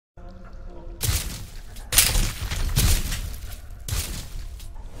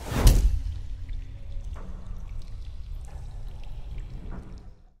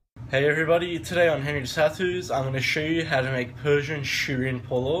Hey everybody, today on HowTos I'm going to show you how to make Persian Shirin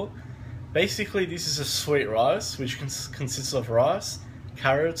Polo. Basically this is a sweet rice which consists of rice,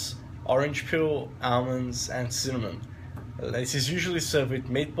 carrots, orange peel, almonds and cinnamon. This is usually served with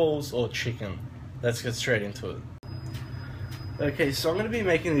meatballs or chicken. Let's get straight into it. Okay, so I'm going to be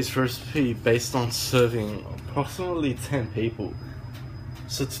making this recipe based on serving approximately 10 people.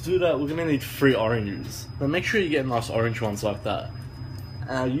 So to do that we're going to need 3 oranges. Now make sure you get nice orange ones like that.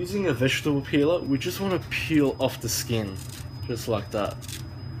 Using a vegetable peeler, we just want to peel off the skin, just like that.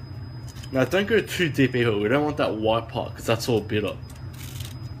 Now don't go too deep either, we don't want that white part because that's all bitter.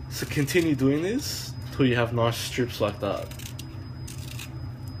 So continue doing this till you have nice strips like that.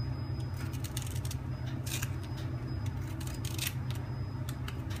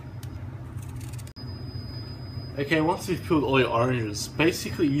 Okay, once you've peeled all your oranges,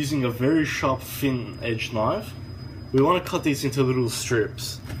 basically using a very sharp thin edged knife, we want to cut these into little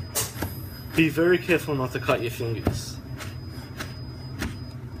strips. Be very careful not to cut your fingers.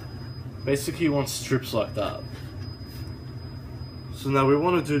 Basically you want strips like that. So now we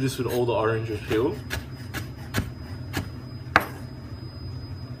want to do this with all the oranges peeled.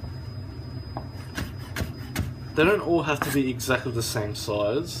 They don't all have to be exactly the same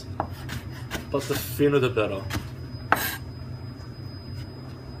size, but the thinner the better.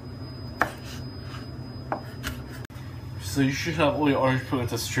 So you should have all your orange put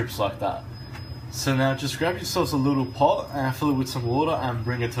into strips like that. So now just grab yourselves a little pot and fill it with some water and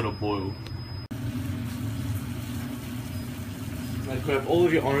bring it to the boil. Now grab all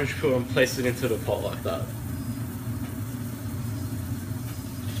of your orange peel and place it into the pot like that.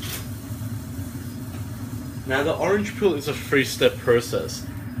 Now the orange peel is a 3-step process.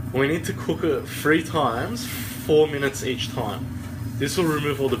 We need to cook it 3 times, 4 minutes each time. This will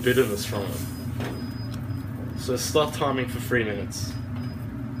remove all the bitterness from it. So start timing for 3 minutes.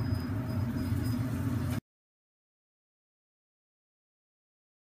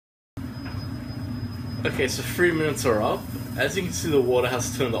 Okay, so 3 minutes are up. As you can see, the water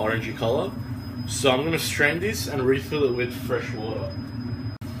has turned the orangey color. So I'm going to strain this and refill it with fresh water.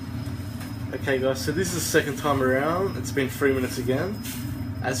 Okay guys, so this is the second time around. It's been 3 minutes again.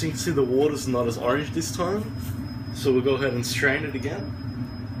 As you can see, the water's not as orange this time. So we'll go ahead and strain it again.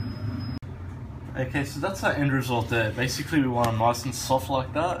 Okay, so that's our end result there. Basically we want it nice and soft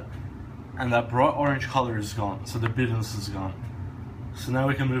like that, and that bright orange color is gone, so the bitterness is gone. So now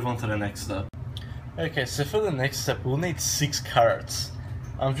we can move on to the next step. Okay, so for the next step we'll need 6 carrots.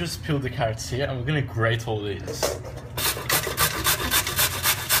 I've just peeled the carrots here and we're going to grate all these.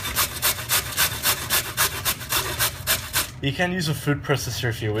 You can use a food processor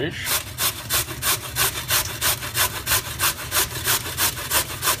if you wish.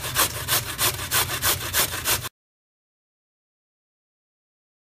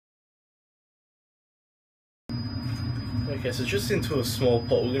 Okay, so just into a small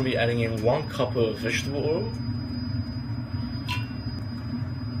pot, we're going to be adding in 1 cup of vegetable oil.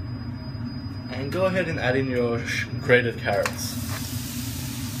 And go ahead and add in your grated carrots.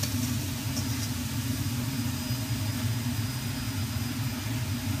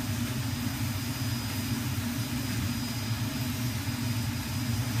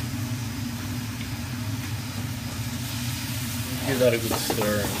 Give that a good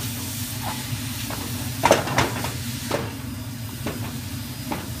stir.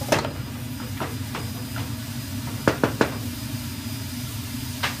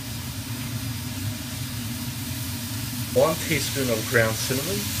 One teaspoon of ground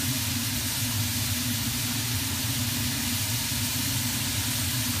cinnamon,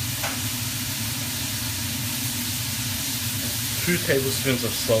 2 tablespoons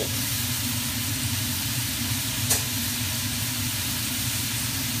of salt,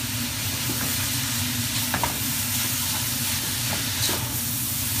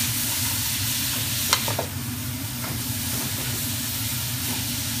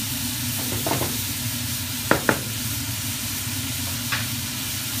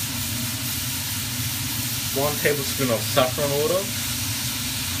 1 tablespoon of saffron water,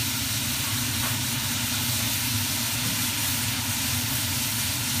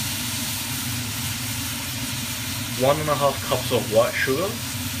 1½ cups of white sugar,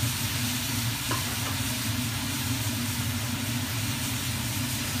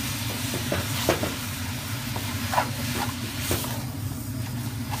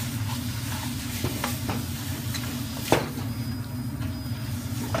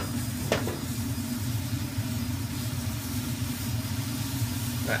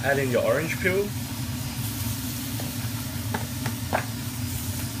 now add in your orange peel,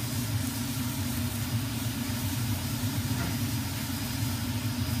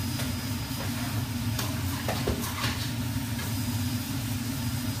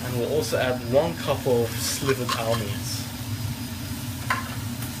 And we'll also add 1 cup of slivered almonds.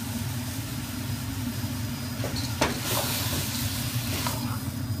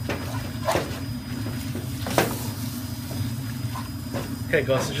 Okay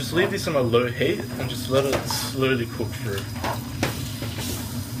guys, so just leave this on a low heat and just let it slowly cook through.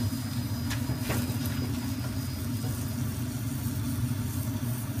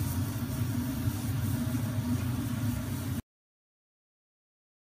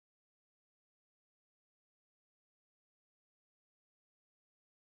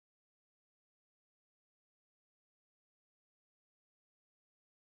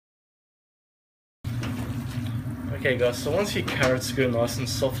 Okay guys, so once your carrots go nice and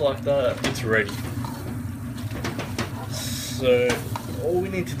soft like that, it's ready. So all we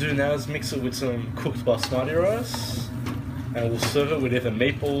need to do now is mix it with some cooked basmati rice, and we'll serve it with either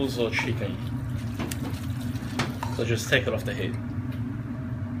meatballs or chicken. So just take it off the heat.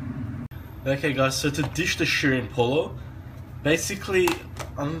 Okay guys, so to dish the Shirin Polo, basically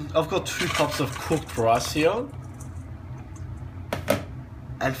I've got 2 cups of cooked rice here.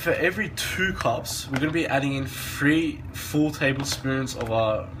 And for every 2 cups, we're going to be adding in 3 full tablespoons of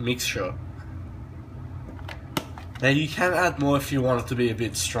our mixture. Now you can add more if you want it to be a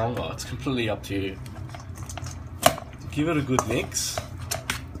bit stronger, it's completely up to you. Give it a good mix.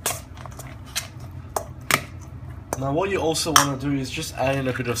 Now what you also want to do is just add in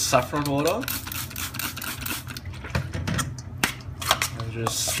a bit of saffron water. And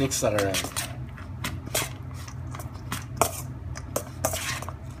just mix that around.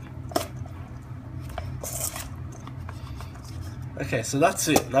 Okay, so that's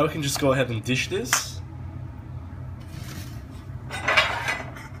it. Now we can just go ahead and dish this.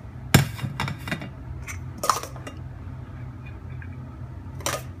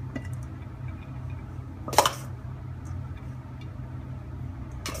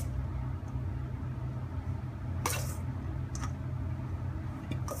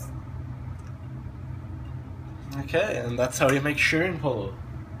 Okay, and that's how you make Shirin Polo.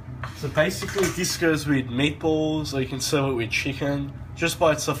 So basically this goes with meatballs, or you can serve it with chicken. Just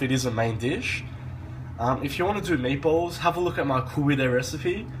by itself it is a main dish. If you want to do meatballs, have a look at my Kuwait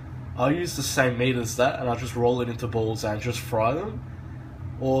recipe. I'll use the same meat as that and I'll just roll it into balls and just fry them.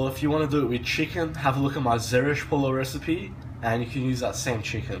 Or if you want to do it with chicken, have a look at my Zerish Polo recipe and you can use that same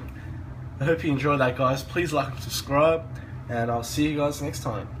chicken. I hope you enjoyed that guys. Please like and subscribe and I'll see you guys next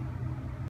time.